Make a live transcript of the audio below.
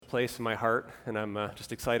place in my heart, and I'm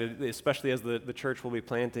just excited, especially as the church we'll be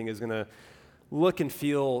planting is going to look and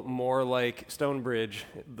feel more like Stonebridge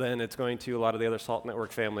than it's going to a lot of the other Salt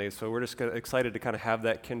Network families. So we're just excited to kind of have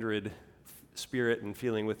that kindred spirit and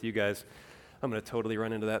feeling with you guys. I'm going to totally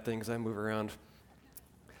run into that thing as I move around.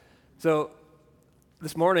 So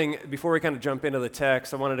this morning, before we kind of jump into the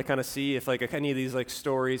text, I wanted to kind of see if like any of these like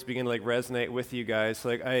stories begin to like resonate with you guys.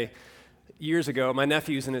 So, years ago, my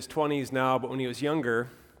nephew's in his 20s now, but when he was younger,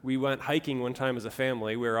 we went hiking one time as a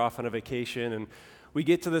family. We were off on a vacation, and we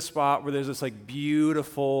get to the spot where there's this like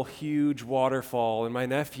beautiful, huge waterfall, and my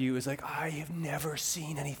nephew is like, I have never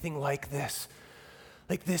seen anything like this.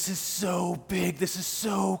 Like, this is so big, this is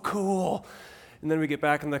so cool. And then we get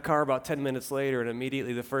back in the car about 10 minutes later, and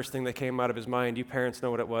immediately the first thing that came out of his mind, you parents know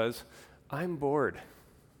what it was, I'm bored.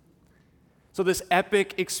 So this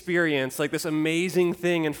epic experience, like this amazing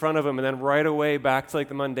thing in front of him, and then right away back to like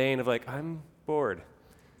the mundane of like, I'm bored.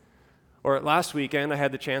 Or last weekend, I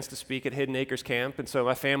had the chance to speak at Hidden Acres Camp, and so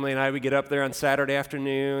my family and I, we get up there on Saturday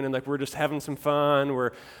afternoon, and like we're just having some fun.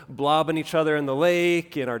 We're blobbing each other in the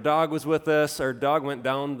lake, and our dog was with us. Our dog went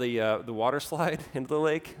down the water slide into the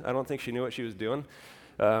lake. I don't think she knew what she was doing,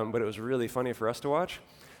 but it was really funny for us to watch.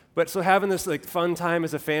 But so having this like fun time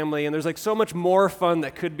as a family, and there's like so much more fun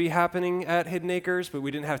that could be happening at Hidden Acres, but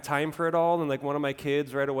we didn't have time for it all. And like one of my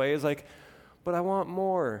kids right away is like, but I want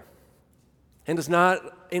more. And is not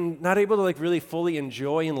able to like really fully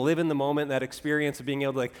enjoy and live in the moment, that experience of being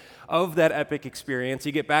able to like, of that epic experience,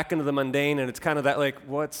 you get back into the mundane and it's kind of that like,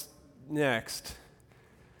 what's next?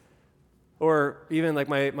 Or even like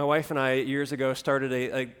my wife and I years ago started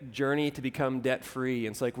a journey to become debt-free.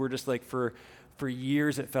 And it's like we're just like for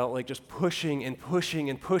years it felt like just pushing and pushing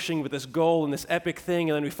and pushing with this goal and this epic thing,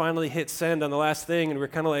 and then we finally hit send on the last thing and we're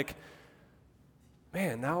kind of like,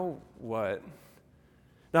 man, now what?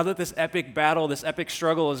 Now that this epic battle, this epic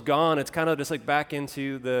struggle is gone, it's kind of just like back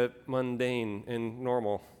into the mundane and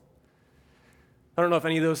normal. I don't know if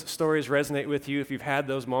any of those stories resonate with you, if you've had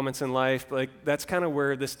those moments in life, but like that's kind of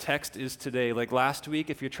where this text is today. Like last week,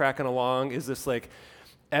 if you're tracking along, is this like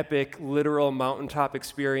epic, literal mountaintop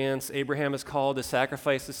experience. Abraham is called to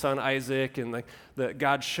sacrifice his son Isaac, and like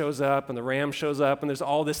God shows up, and the ram shows up, and there's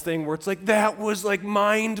all this thing where it's like, that was like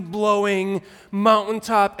mind-blowing,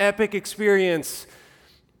 mountaintop, epic experience.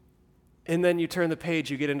 And then you turn the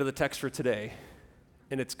page, you get into the text for today,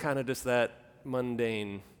 and it's kind of just that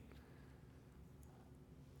mundane,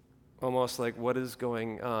 almost like, what is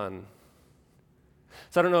going on?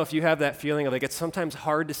 So I don't know if you have that feeling of like it's sometimes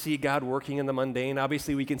hard to see God working in the mundane.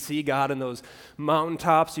 Obviously, we can see God in those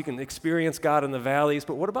mountaintops. You can experience God in the valleys.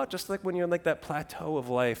 But what about just like when you're in like that plateau of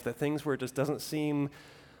life, that things where it just doesn't seem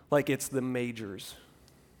like it's the majors?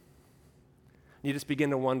 You just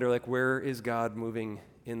begin to wonder like, where is God moving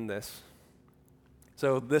in this?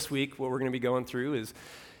 So this week, what we're going to be going through is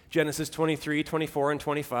Genesis 23, 24, and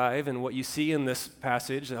 25. And what you see in this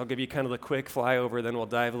passage, and I'll give you kind of a quick flyover, then we'll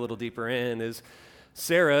dive a little deeper in, is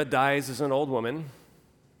Sarah dies as an old woman.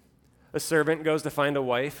 A servant goes to find a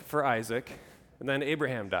wife for Isaac, and then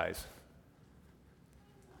Abraham dies.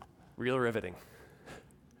 Real riveting.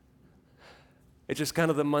 It's just kind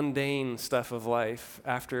of the mundane stuff of life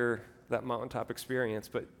after that mountaintop experience.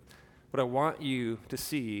 But what I want you to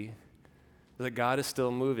see is that God is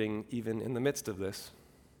still moving even in the midst of this.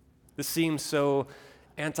 This seems so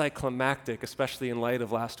anticlimactic, especially in light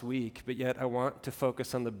of last week, but yet I want to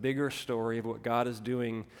focus on the bigger story of what God is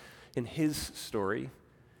doing in his story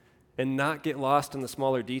and not get lost in the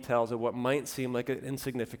smaller details of what might seem like an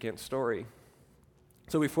insignificant story.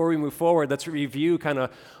 So before we move forward, let's review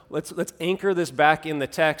let's anchor this back in the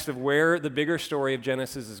text of where the bigger story of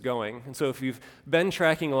Genesis is going. And so if you've been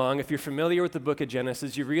tracking along, if you're familiar with the book of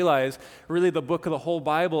Genesis, you realize really the book of the whole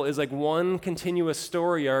Bible is like one continuous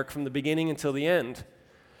story arc from the beginning until the end.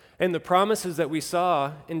 And the promises that we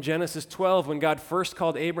saw in Genesis 12 when God first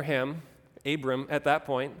called Abram at that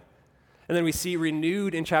point, and then we see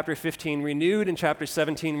renewed in chapter 15, renewed in chapter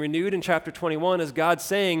 17, renewed in chapter 21 as God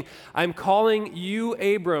saying, I'm calling you,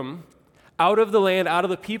 Abram, out of the land, out of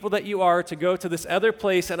the people that you are, to go to this other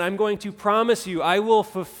place, and I'm going to promise you, I will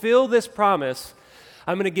fulfill this promise.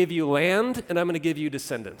 I'm going to give you land, and I'm going to give you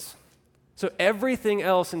descendants. So everything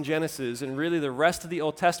else in Genesis, and really the rest of the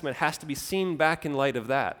Old Testament, has to be seen back in light of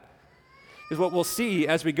that. Is what we'll see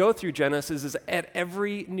as we go through Genesis is at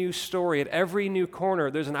every new story, at every new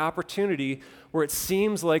corner, there's an opportunity where it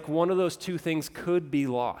seems like one of those two things could be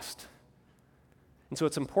lost. And so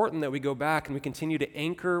it's important that we go back and we continue to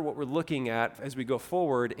anchor what we're looking at as we go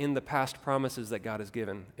forward in the past promises that God has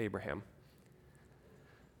given Abraham.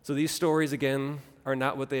 So these stories, again, are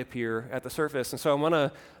not what they appear at the surface. And so I'm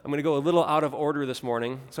going to go a little out of order this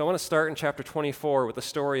morning. So I want to start in chapter 24 with the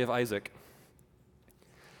story of Isaac.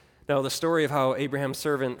 Now, the story of how Abraham's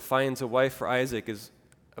servant finds a wife for Isaac is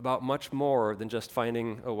about much more than just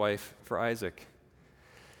finding a wife for Isaac.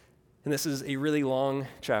 And this is a really long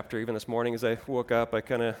chapter. Even this morning as I woke up, as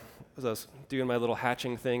I was doing my little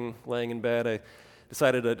hatching thing, laying in bed, I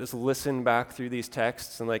decided to just listen back through these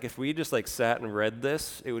texts. And like, if we just like sat and read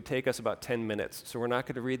this, it would take us about 10 minutes. So we're not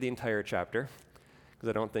going to read the entire chapter, because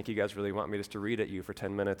I don't think you guys really want me just to read at you for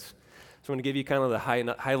 10 minutes. So I'm going to give you kind of the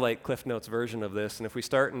highlight Cliff Notes version of this. And if we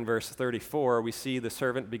start in verse 34, we see the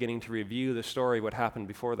servant beginning to review the story, what happened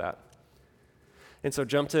before that. And so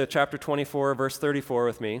jump to chapter 24, verse 34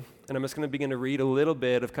 with me. And I'm just going to begin to read a little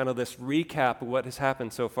bit of kind of this recap of what has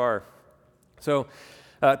happened so far. So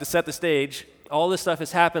to set the stage, all this stuff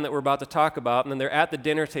has happened that we're about to talk about. And then they're at the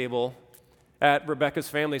dinner table at Rebekah's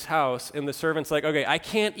family's house. And the servant's like, okay, I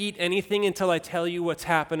can't eat anything until I tell you what's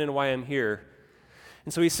happened and why I'm here.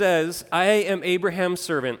 And so he says, I am Abraham's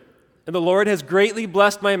servant, and the Lord has greatly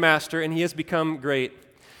blessed my master, and he has become great.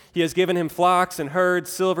 He has given him flocks and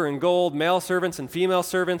herds, silver and gold, male servants and female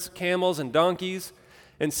servants, camels and donkeys.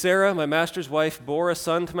 And Sarah, my master's wife, bore a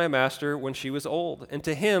son to my master when she was old, and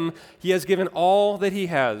to him he has given all that he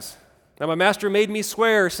has. Now my master made me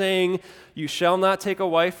swear, saying, you shall not take a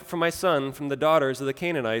wife for my son from the daughters of the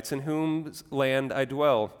Canaanites in whose land I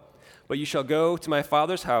dwell. But you shall go to my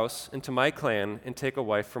father's house and to my clan and take a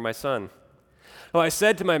wife for my son. Well, I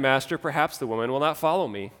said to my master, perhaps the woman will not follow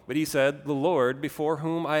me. But he said, the Lord, before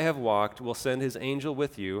whom I have walked, will send his angel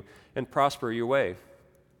with you and prosper your way.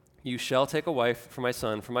 You shall take a wife for my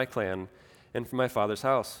son, for my clan, and for my father's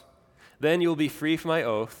house. Then you will be free from my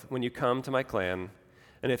oath when you come to my clan.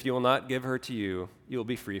 And if you will not give her to you, you will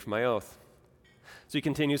be free from my oath. So he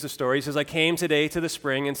continues the story. He says, I came today to the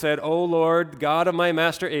spring and said, O Lord, God of my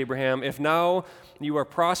master Abraham, if now you are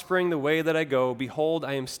prospering the way that I go, behold,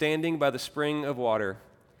 I am standing by the spring of water.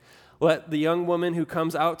 Let the young woman who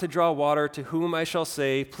comes out to draw water, to whom I shall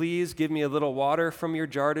say, please give me a little water from your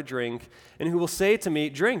jar to drink, and who will say to me,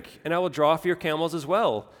 drink, and I will draw for your camels as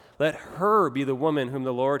well. Let her be the woman whom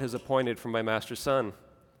the Lord has appointed for my master's son.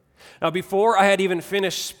 Now, before I had even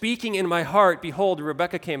finished speaking in my heart, behold,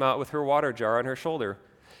 Rebekah came out with her water jar on her shoulder,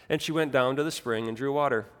 and she went down to the spring and drew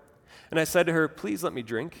water. And I said to her, please let me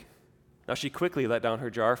drink. Now she quickly let down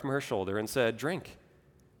her jar from her shoulder and said, drink,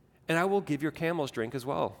 and I will give your camels drink as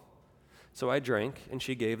well. So I drank, and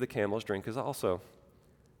she gave the camels drink as also.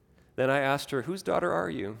 Then I asked her, whose daughter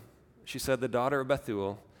are you? She said, the daughter of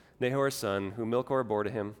Bethuel, Nahor's son, whom Milcah bore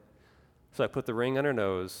to him. So I put the ring on her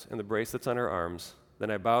nose and the bracelets on her arms. Then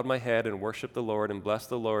I bowed my head and worshiped the Lord and blessed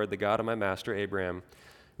the Lord, the God of my master Abraham,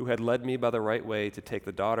 who had led me by the right way to take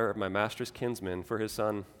the daughter of my master's kinsman for his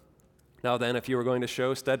son. Now then, if you are going to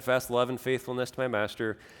show steadfast love and faithfulness to my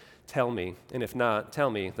master, tell me, and if not, tell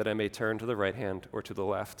me that I may turn to the right hand or to the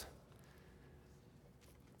left.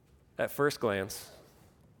 At first glance,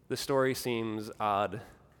 this story seems odd,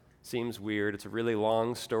 seems weird. It's a really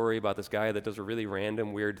long story about this guy that does a really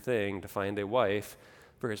random, weird thing to find a wife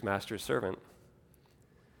for his master's servant.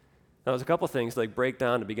 Now, there's a couple things to break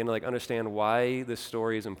down to begin to understand why this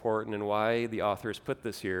story is important and why the authors put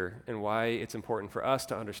this here and why it's important for us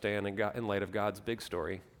to understand in light of God's big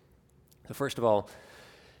story. So first of all,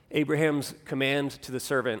 Abraham's command to the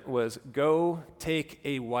servant was, go take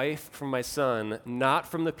a wife from my son, not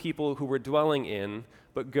from the people who were dwelling in,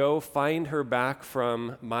 but go find her back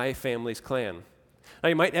from my family's clan. Now,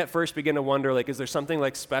 you might at first begin to wonder, is there something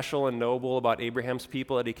special and noble about Abraham's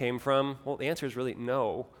people that he came from? Well, the answer is really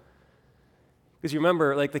no. Because you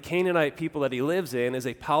remember, the Canaanite people that he lives in is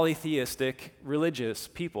a polytheistic religious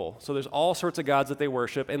people. So there's all sorts of gods that they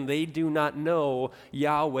worship, and they do not know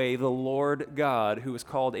Yahweh, the Lord God, who is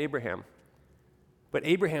called Abraham. But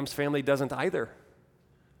Abraham's family doesn't either.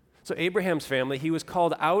 So Abraham's family, he was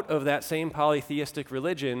called out of that same polytheistic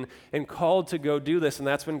religion and called to go do this, and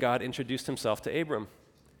that's when God introduced himself to Abram.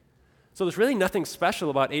 So there's really nothing special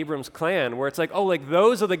about Abram's clan where it's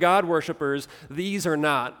those are the God worshipers, these are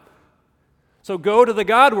not. So go to the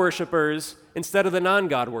God worshipers instead of the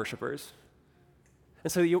non-God worshipers.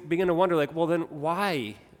 And so you begin to wonder, well, then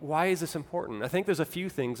why? Why is this important? I think there's a few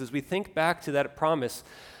things as we think back to that promise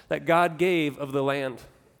that God gave of the land.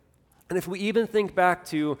 And if we even think back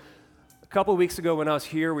to a couple of weeks ago when I was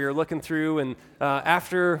here, we were looking through, and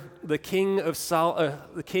after the king of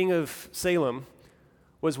Salem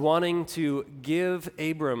was wanting to give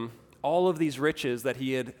Abram all of these riches that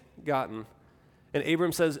he had gotten, and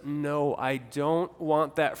Abram says, no, I don't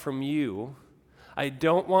want that from you. I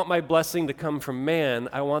don't want my blessing to come from man.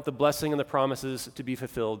 I want the blessing and the promises to be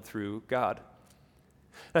fulfilled through God.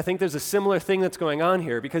 And I think there's a similar thing that's going on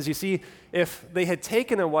here, because you see, if they had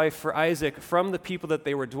taken a wife for Isaac from the people that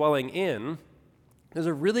they were dwelling in, there's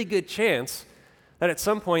a really good chance that at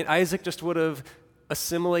some point Isaac just would have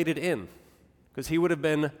assimilated in, because he would have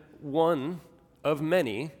been one of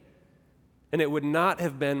many, and it would not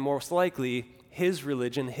have been most likely his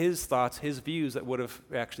religion, his thoughts, his views that would have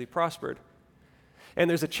actually prospered. And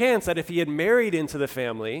there's a chance that if he had married into the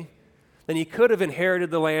family, then he could have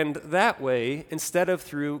inherited the land that way instead of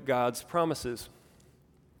through God's promises.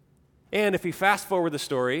 And if we fast forward the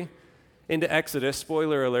story into Exodus,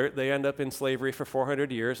 spoiler alert, they end up in slavery for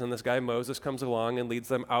 400 years, and this guy Moses comes along and leads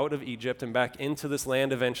them out of Egypt and back into this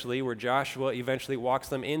land eventually, where Joshua eventually walks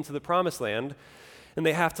them into the promised land, and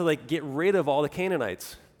they have to get rid of all the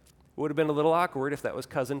Canaanites. It would have been a little awkward if that was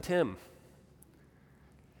cousin Tim.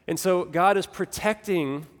 And so God is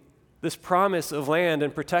protecting this promise of land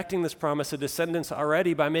and protecting this promise of descendants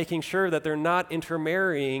already by making sure that they're not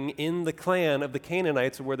intermarrying in the clan of the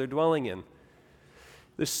Canaanites where they're dwelling in.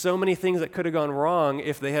 There's so many things that could have gone wrong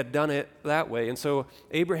if they had done it that way. And so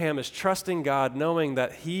Abraham is trusting God, knowing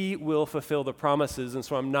that he will fulfill the promises, and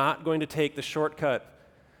so I'm not going to take the shortcut.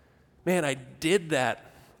 Man, I did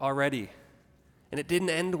that already, and it didn't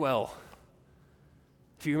end well.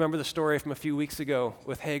 If you remember the story from a few weeks ago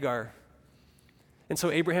with Hagar. And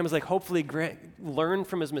so Abraham is hopefully learn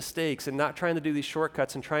from his mistakes and not trying to do these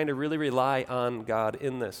shortcuts and trying to really rely on God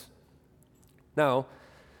in this. Now,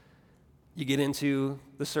 you get into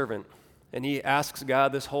the servant, and he asks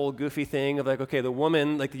God this whole goofy thing of okay, the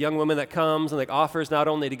woman, the young woman that comes and offers not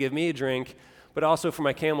only to give me a drink, but also for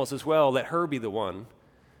my camels as well, let her be the one.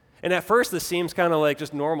 And at first this seems kind of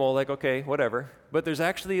just normal, okay, whatever. But there's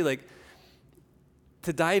actually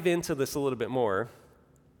to dive into this a little bit more,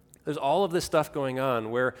 there's all of this stuff going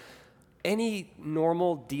on where any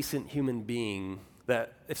normal, decent human being,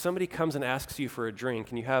 that if somebody comes and asks you for a drink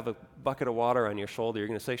and you have a bucket of water on your shoulder, you're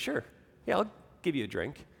going to say, sure, yeah, I'll give you a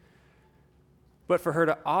drink. But for her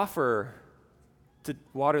to offer to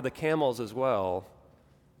water the camels as well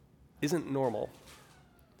isn't normal.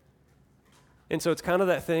 And so it's kind of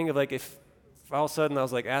that thing of if all of a sudden I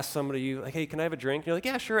was ask somebody, hey, can I have a drink? And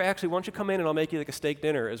you're yeah, sure, actually, why don't you come in and I'll make you a steak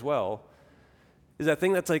dinner as well. Is that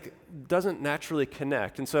thing that's doesn't naturally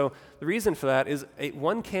connect. And so the reason for that is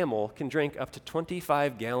one camel can drink up to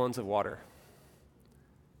 25 gallons of water.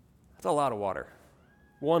 That's a lot of water.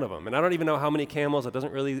 One of them. And I don't even know how many camels. It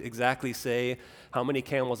doesn't really exactly say how many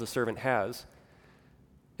camels a servant has.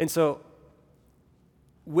 And so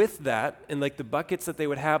with that, and the buckets that they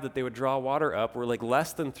would have that they would draw water up were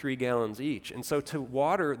less than 3 gallons each. And so to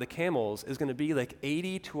water the camels is going to be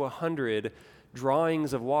 80 to 100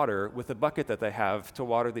 drawings of water with the bucket that they have to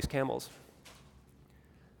water these camels.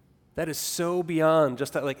 That is so beyond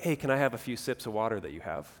just that hey, can I have a few sips of water that you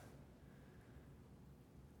have?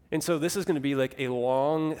 And so this is going to be a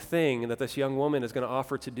long thing that this young woman is going to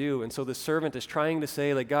offer to do. And so the servant is trying to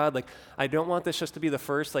say, God, I don't want this just to be the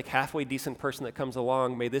first halfway decent person that comes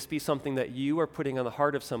along. May this be something that you are putting on the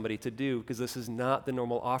heart of somebody to do, because this is not the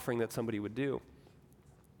normal offering that somebody would do.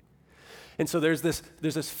 And so there's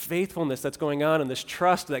this faithfulness that's going on, and this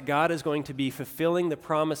trust that God is going to be fulfilling the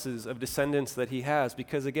promises of descendants that he has,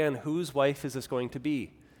 because again, whose wife is this going to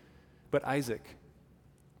be? But Isaac.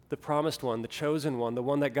 The promised one, the chosen one, the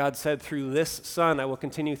one that God said, through this son I will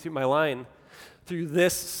continue through my line. Through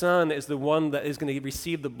this son is the one that is going to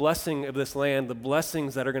receive the blessing of this land, the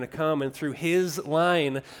blessings that are going to come, and through his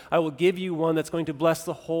line I will give you one that's going to bless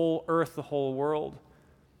the whole earth, the whole world.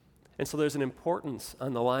 And so there's an importance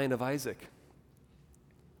on the line of Isaac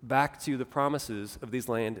back to the promises of these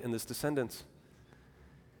land and this descendants.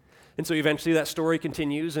 And so eventually that story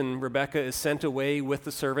continues, and Rebekah is sent away with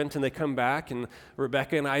the servant, and they come back, and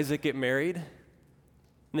Rebekah and Isaac get married. And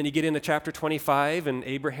then you get into chapter 25, and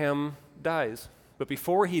Abraham dies. But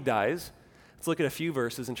before he dies, let's look at a few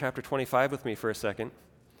verses in chapter 25 with me for a second.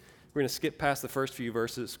 We're going to skip past the first few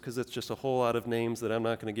verses because it's just a whole lot of names that I'm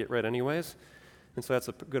not going to get read anyways. And so that's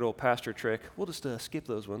a good old pastor trick. We'll just skip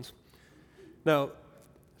those ones. Now,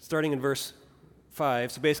 starting in verse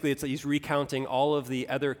 5, so basically he's recounting all of the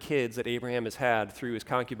other kids that Abraham has had through his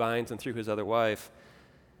concubines and through his other wife.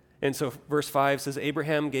 And so verse 5 says,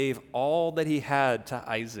 Abraham gave all that he had to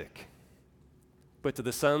Isaac. But to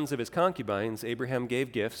the sons of his concubines, Abraham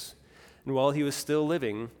gave gifts, and while he was still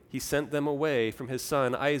living, he sent them away from his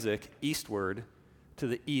son Isaac eastward to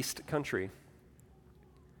the east country.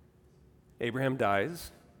 Abraham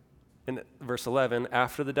dies. In verse 11,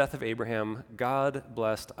 after the death of Abraham, God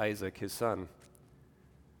blessed Isaac, his son.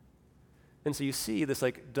 And so you see this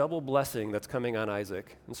double blessing that's coming on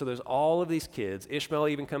Isaac. And so there's all of these kids. Ishmael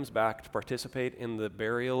even comes back to participate in the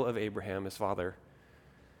burial of Abraham, his father.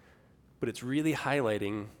 but it's really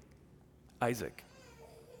highlighting Isaac,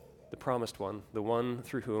 the promised one, the one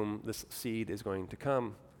through whom this seed is going to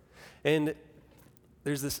come. And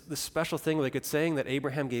there's this special thing, like it's saying that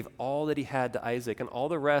Abraham gave all that he had to Isaac, and all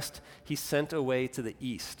the rest he sent away to the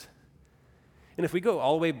east. And if we go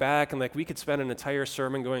all the way back, and like we could spend an entire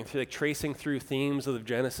sermon going through, like tracing through themes of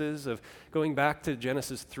Genesis, of going back to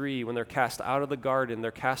Genesis 3, when they're cast out of the garden,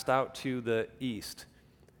 they're cast out to the east.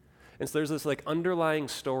 And so there's this like underlying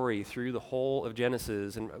story through the whole of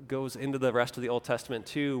Genesis, and goes into the rest of the Old Testament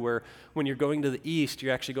too, where when you're going to the east,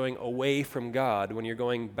 you're actually going away from God. When you're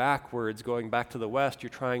going backwards, going back to the west, you're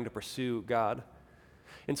trying to pursue God.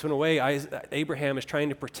 And so in a way, Abraham is trying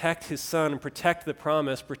to protect his son, and protect the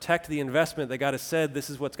promise, protect the investment that God has said this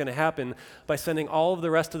is what's going to happen, by sending all of the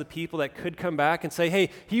rest of the people that could come back and say, hey,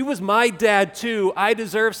 he was my dad too, I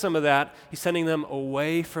deserve some of that. He's sending them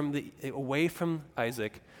away from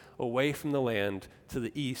Isaac, away from the land, to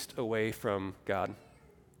the east, away from God,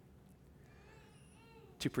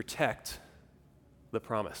 to protect the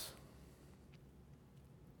promise,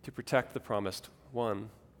 to protect the promised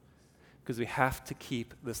one, because we have to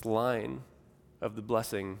keep this line of the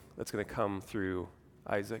blessing that's going to come through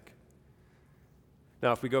Isaac.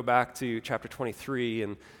 Now, if we go back to chapter 23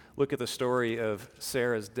 and look at the story of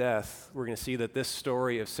Sarah's death, we're going to see that this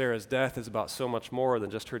story of Sarah's death is about so much more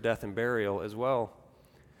than just her death and burial as well.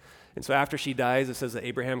 And so after she dies, it says that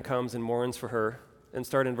Abraham comes and mourns for her. And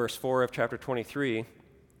start in verse 4 of chapter 23. It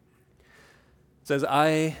says,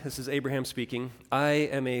 this is Abraham speaking, I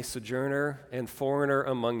am a sojourner and foreigner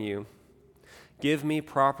among you. Give me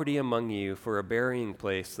property among you for a burying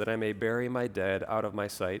place, that I may bury my dead out of my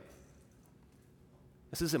sight.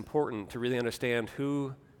 This is important to really understand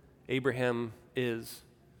who Abraham is.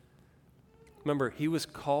 Remember, he was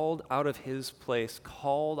called out of his place,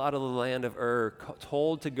 called out of the land of Ur,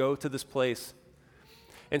 told to go to this place.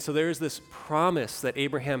 And so there's this promise that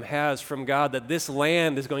Abraham has from God that this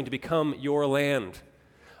land is going to become your land.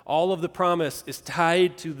 All of the promise is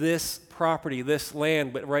tied to this property, this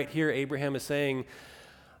land. But right here, Abraham is saying,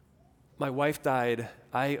 my wife died,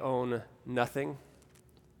 I own nothing.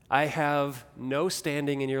 I have no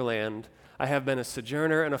standing in your land. I have been a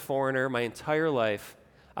sojourner and a foreigner my entire life.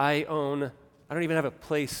 I don't even have a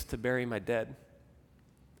place to bury my dead.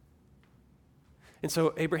 And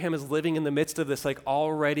so Abraham is living in the midst of this like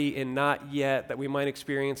already and not yet that we might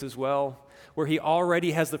experience as well, where he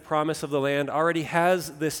already has the promise of the land, already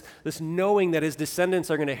has this knowing that his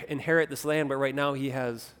descendants are going to inherit this land, but right now he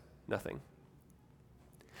has nothing.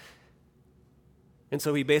 And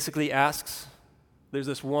so he basically asks, there's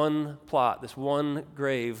this one plot, this one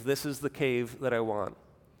grave, this is the cave that I want.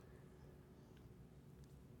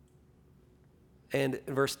 And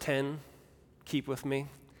in verse 10, keep with me.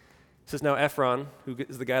 It says, now Ephron, who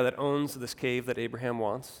is the guy that owns this cave that Abraham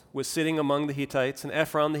wants, was sitting among the Hittites, and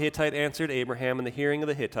Ephron the Hittite answered Abraham in the hearing of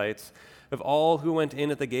the Hittites, of all who went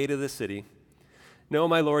in at the gate of the city, no,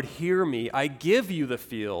 my Lord, hear me. I give you the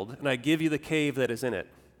field, and I give you the cave that is in it.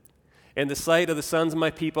 And the sight of the sons of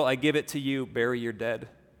my people, I give it to you, bury your dead.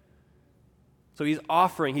 So he's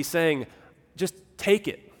offering, he's saying, just take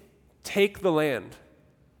it. Take the land.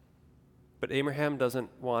 But Abraham doesn't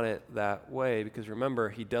want it that way, because remember,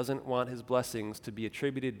 he doesn't want his blessings to be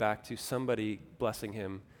attributed back to somebody blessing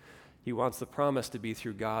him. He wants the promise to be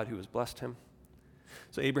through God who has blessed him.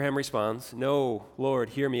 So Abraham responds, no, Lord,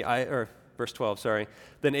 hear me. Verse 12, sorry.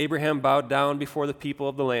 Then Abraham bowed down before the people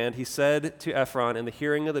of the land. He said to Ephron in the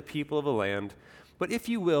hearing of the people of the land, but if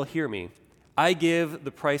you will, hear me. I give the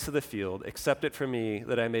price of the field. Accept it from me,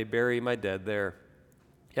 that I may bury my dead there.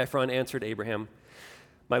 Ephron answered Abraham,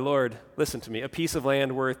 my Lord, listen to me. A piece of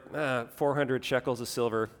land worth 400 shekels of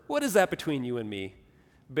silver. What is that between you and me?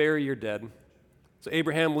 Bury your dead. So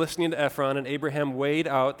Abraham listening to Ephron, and Abraham weighed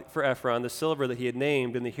out for Ephron the silver that he had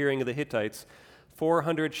named in the hearing of the Hittites,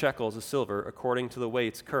 400 shekels of silver, according to the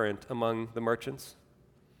weights current among the merchants.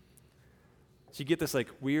 So you get this like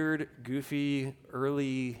weird, goofy,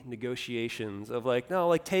 early negotiations of like, no,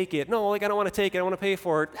 like take it. No, like I don't want to take it. I want to pay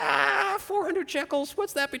for it. 400 shekels.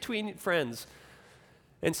 What's that between friends?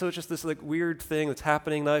 And so it's just this like weird thing that's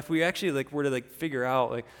happening. Now, if we actually like were to like figure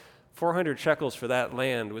out like 400 shekels for that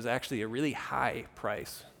land was actually a really high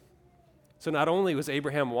price. So not only was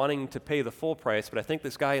Abraham wanting to pay the full price, but I think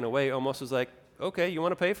this guy in a way almost was like, okay, you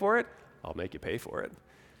want to pay for it? I'll make you pay for it.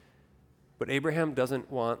 But Abraham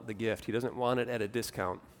doesn't want the gift. He doesn't want it at a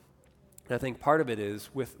discount. And I think part of it is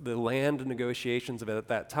with the land negotiations of it at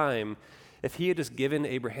that time, if he had just given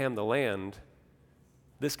Abraham the land,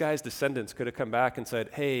 this guy's descendants could have come back and said,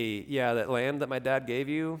 hey, yeah, that land that my dad gave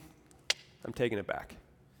you, I'm taking it back.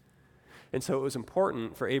 And so it was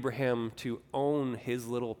important for Abraham to own his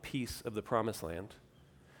little piece of the promised land,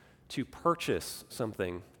 to purchase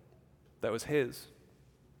something that was his.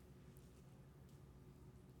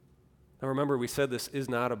 Now remember, we said this is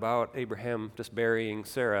not about Abraham just burying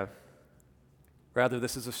Sarah. Rather,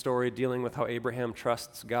 this is a story dealing with how Abraham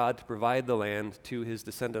trusts God to provide the land to his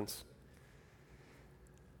descendants.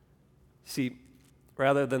 See,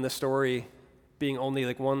 rather than the story being only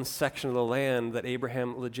like one section of the land that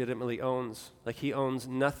Abraham legitimately owns, like he owns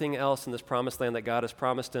nothing else in this promised land that God has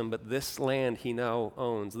promised him, but this land he now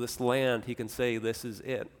owns. This land he can say, this is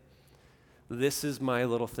it. This is my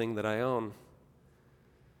little thing that I own.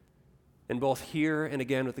 And both here and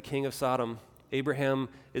again with the king of Sodom, Abraham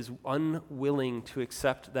is unwilling to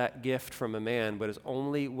accept that gift from a man, but is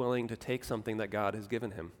only willing to take something that God has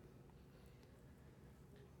given him.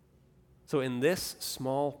 So in this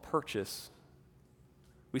small purchase,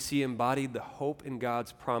 we see embodied the hope in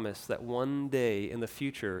God's promise that one day in the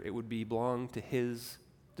future it would belong to his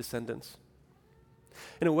descendants.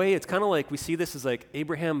 In a way, it's kind of like we see this as like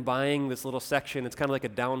Abraham buying this little section. It's kind of like a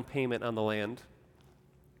down payment on the land.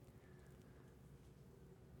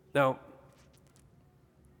 Now,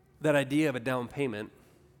 that idea of a down payment,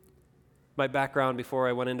 my background before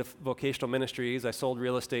I went into vocational ministries, I sold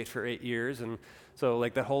real estate for 8 years, and so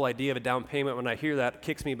like that whole idea of a down payment, when I hear that,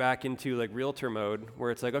 kicks me back into like realtor mode,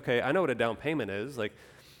 where it's like, okay, I know what a down payment is. Like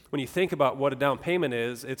when you think about what a down payment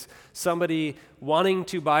is, it's somebody wanting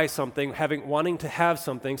to buy something, wanting to have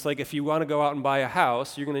something. So like if you want to go out and buy a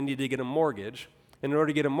house, you're going to need to get a mortgage. And in order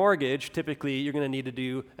to get a mortgage, typically you're going to need to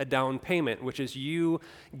do a down payment, which is you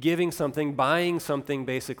giving something, buying something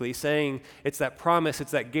basically, saying it's that promise,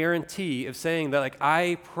 it's that guarantee of saying that like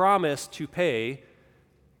I promise to pay,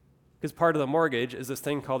 because part of the mortgage is this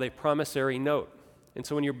thing called a promissory note. And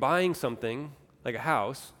so when you're buying something, like a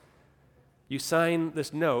house, you sign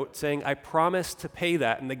this note saying I promise to pay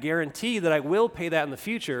that, and the guarantee that I will pay that in the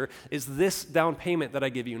future is this down payment that I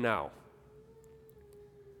give you now.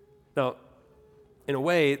 Now, in a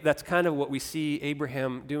way, that's kind of what we see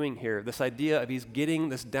Abraham doing here. This idea of he's getting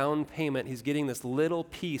this down payment, he's getting this little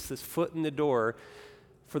piece, this foot in the door,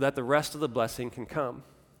 for that the rest of the blessing can come.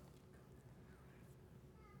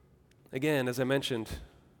 Again, as I mentioned,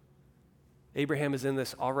 Abraham is in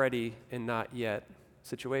this already and not yet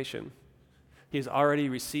situation. He has already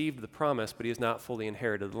received the promise, but he has not fully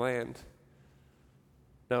inherited the land.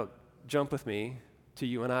 Now, jump with me to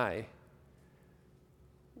you and I.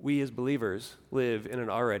 We as believers live in an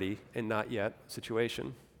already and not yet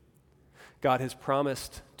situation. God has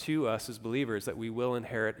promised to us as believers that we will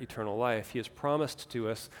inherit eternal life. He has promised to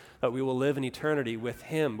us that we will live in eternity with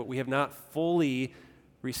him, but we have not fully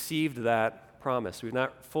received that promise. We've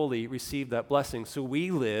not fully received that blessing. So we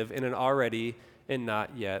live in an already and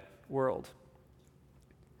not yet world.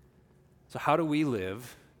 So how do we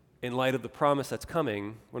live in light of the promise that's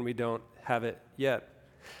coming when we don't have it yet?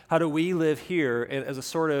 How do we live here as a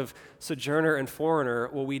sort of sojourner and foreigner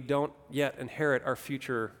while we don't yet inherit our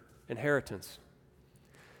future inheritance?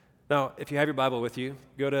 Now, if you have your Bible with you,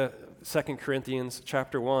 go to 2 Corinthians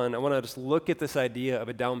chapter 1. I want to just look at this idea of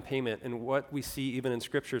a down payment and what we see even in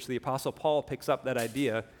Scripture. So the Apostle Paul picks up that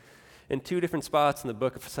idea in two different spots in the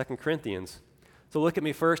book of 2 Corinthians. So look at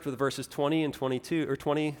me first with verses 20 and 22, or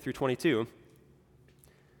 20 through 22.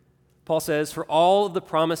 Paul says, "For all of the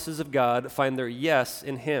promises of God find their yes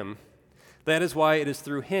in him. That is why it is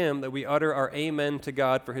through him that we utter our amen to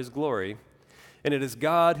God for his glory. And it is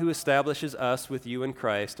God who establishes us with you in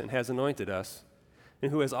Christ and has anointed us,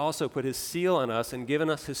 and who has also put his seal on us and given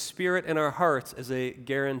us his Spirit in our hearts as a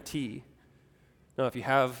guarantee." Now, if you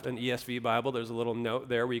have an ESV Bible, there's a little note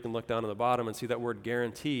there where you can look down on the bottom and see that word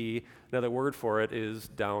guarantee. Another word for it is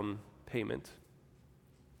down payment.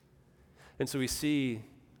 And so we see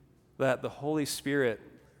that the Holy Spirit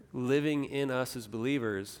living in us as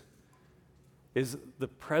believers is the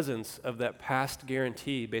presence of that past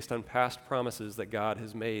guarantee based on past promises that God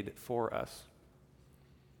has made for us.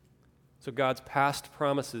 So God's past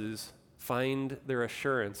promises find their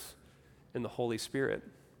assurance in the Holy Spirit.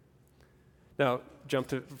 Now, jump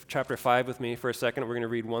to chapter 5 with me for a second. We're going to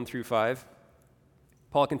read 1 through 5.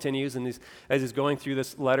 Paul continues, and as he's going through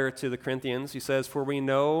this letter to the Corinthians, he says, "For we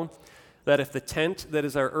know that if the tent that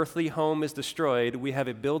is our earthly home is destroyed, we have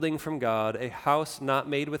a building from God, a house not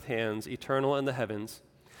made with hands, eternal in the heavens.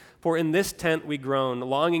 For in this tent we groan,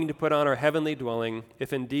 longing to put on our heavenly dwelling,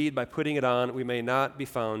 if indeed by putting it on we may not be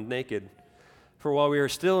found naked. For while we are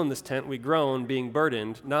still in this tent we groan, being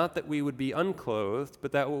burdened, not that we would be unclothed,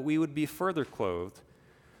 but that we would be further clothed,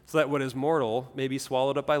 so that what is mortal may be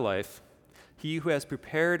swallowed up by life. He who has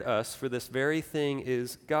prepared us for this very thing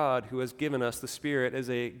is God, who has given us the Spirit as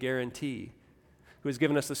a guarantee, who has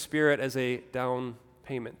given us the Spirit as a down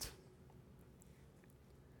payment.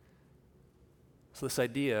 So this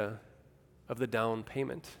idea of the down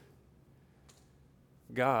payment.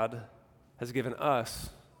 God has given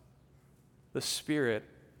us the Spirit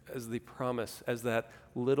as the promise, as that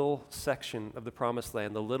little section of the promised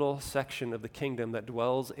land, the little section of the kingdom that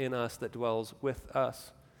dwells in us, that dwells with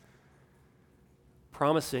us,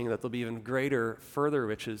 promising that there'll be even greater, further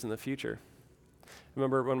riches in the future.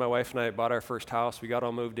 Remember when my wife and I bought our first house, we got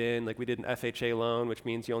all moved in, we did an FHA loan, which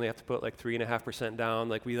means you only have to put 3.5% down.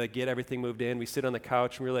 We get everything moved in. We sit on the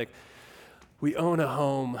couch and we're like, we own a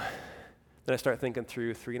home. Then I start thinking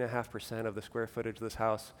through 3.5% of the square footage of this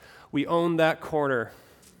house. We own that corner.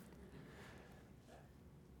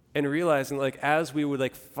 And realizing as we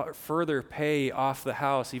would further pay off the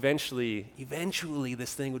house, eventually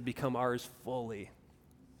this thing would become ours fully.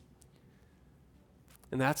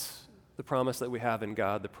 And that's the promise that we have in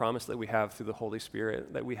God, the promise that we have through the Holy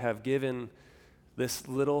Spirit, that we have given this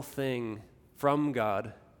little thing from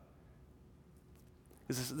God.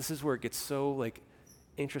 This is where it gets so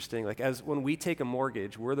interesting. As when we take a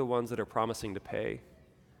mortgage, we're the ones that are promising to pay.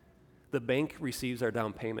 The bank receives our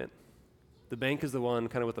down payment. The bank is the one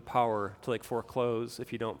kind of with the power to foreclose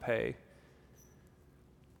if you don't pay.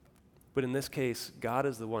 But in this case, God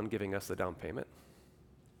is the one giving us the down payment.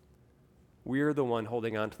 We're the one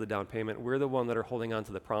holding on to the down payment. We're the one that are holding on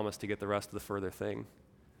to the promise to get the rest of the further thing.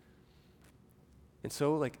 And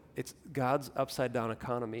so it's God's upside down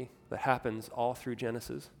economy that happens all through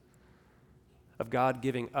Genesis, of God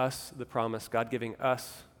giving us the promise, God giving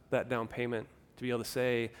us that down payment to be able to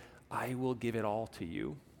say, I will give it all to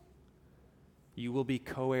you. You will be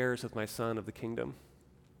co-heirs with my Son of the kingdom.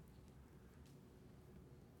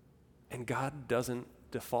 And God doesn't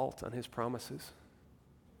default on his promises.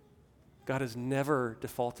 God has never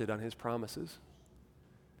defaulted on his promises.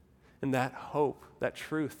 And that hope, that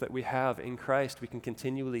truth that we have in Christ, we can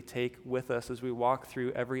continually take with us as we walk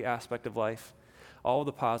through every aspect of life, all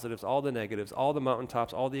the positives, all the negatives, all the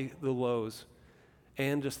mountaintops, all the lows,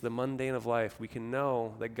 and just the mundane of life. We can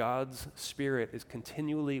know that God's Spirit is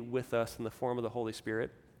continually with us in the form of the Holy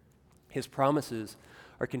Spirit. His promises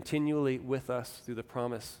are continually with us through the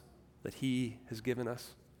promise that he has given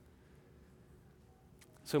us.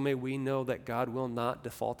 So may we know that God will not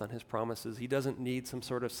default on his promises. He doesn't need some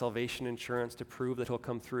sort of salvation insurance to prove that he'll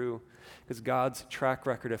come through, because God's track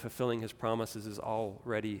record of fulfilling his promises is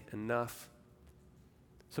already enough.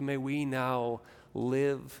 So may we now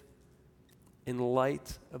live in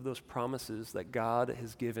light of those promises that God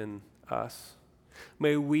has given us.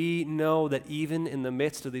 May we know that even in the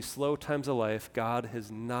midst of these slow times of life, God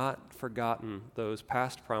has not forgotten those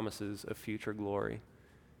past promises of future glory.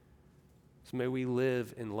 So may we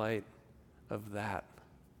live in light of that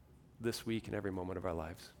this week and every moment of our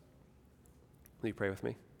lives. Will you pray with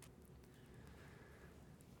me?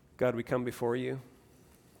 God, we come before you,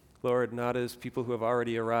 Lord, not as people who have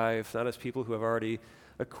already arrived, not as people who have already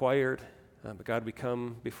acquired, but God, we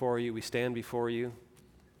come before you, we stand before you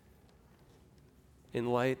in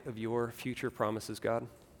light of your future promises, God.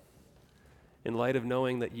 In light of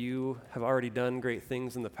knowing that you have already done great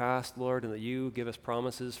things in the past, Lord, and that you give us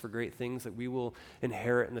promises for great things that we will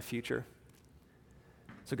inherit in the future.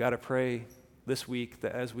 So God, I pray this week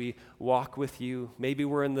that as we walk with you, maybe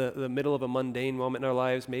we're in the middle of a mundane moment in our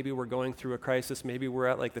lives, maybe we're going through a crisis, maybe we're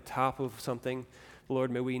at the top of something.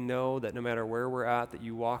 Lord, may we know that no matter where we're at, that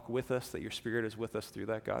you walk with us, that your Spirit is with us through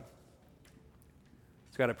that, God.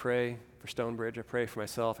 So God, I pray for Stonebridge. I pray for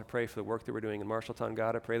myself. I pray for the work that we're doing in Marshalltown.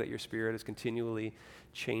 God, I pray that your Spirit is continually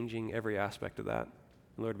changing every aspect of that. And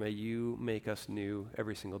Lord, may you make us new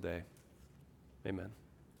every single day. Amen.